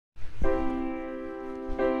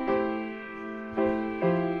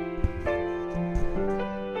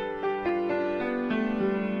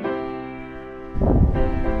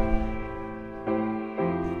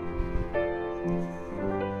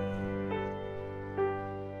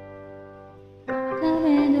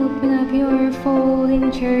Open up your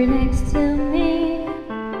folding chair next to me.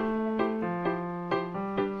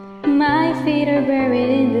 My feet are buried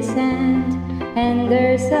in the sand, and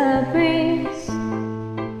there's a breeze.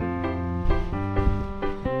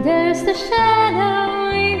 There's the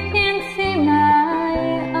shadow, you can't see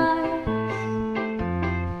my eyes,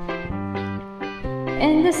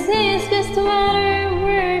 and the sea is just another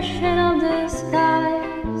version of the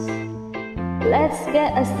skies. Let's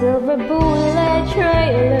get a silver bullet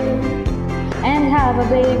trailer and have a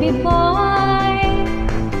baby boy.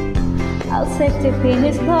 I'll safety pin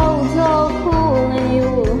his clothes all cool, and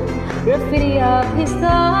you'll graffiti up his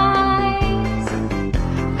thighs.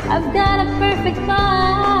 I've got a perfect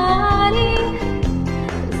body,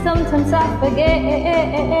 sometimes I forget.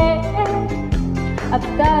 I've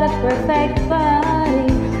got a perfect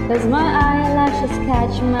body, 'cause my eyelashes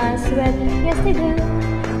catch my sweat. Yes they do,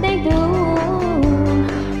 they do.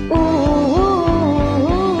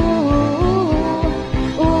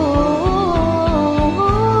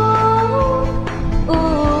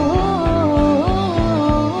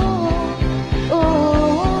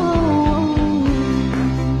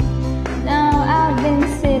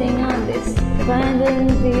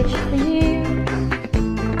 Abandoned beach for years,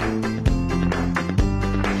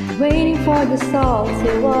 waiting for the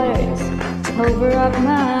salty waters to cover up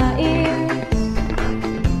my ears.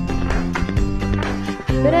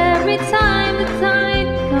 But every time the tide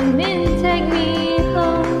come in, take me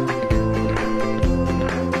home,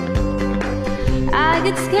 I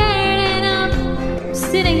get scared and I'm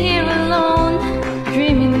sitting here alone,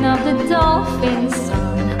 dreaming of the dolphin song.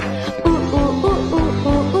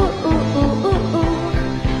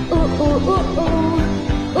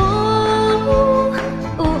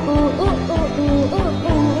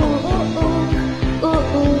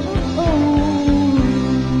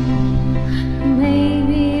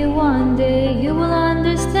 Maybe one day you will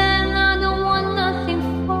understand. I don't want nothing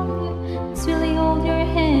from you, just really hold your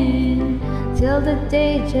hand till the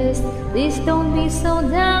day. Just please don't be so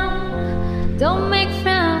down, don't make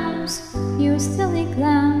frowns, you silly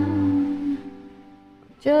clown.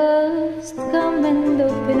 Just come and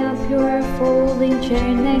open up your folding chair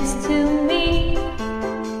next to me.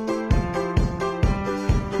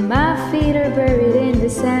 My feet are buried in the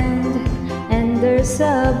sand, and there's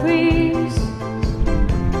a breeze.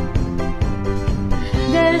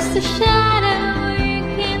 There's the shadow, you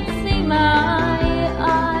can't see my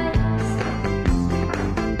eyes,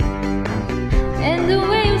 and the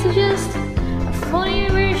waves are just a funny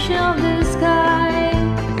version of the sky.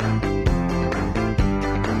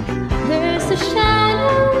 There's a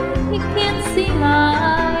shadow, you can't see my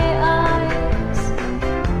eyes.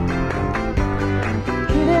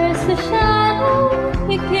 There's a shadow,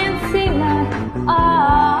 you can't see my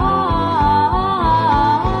eyes.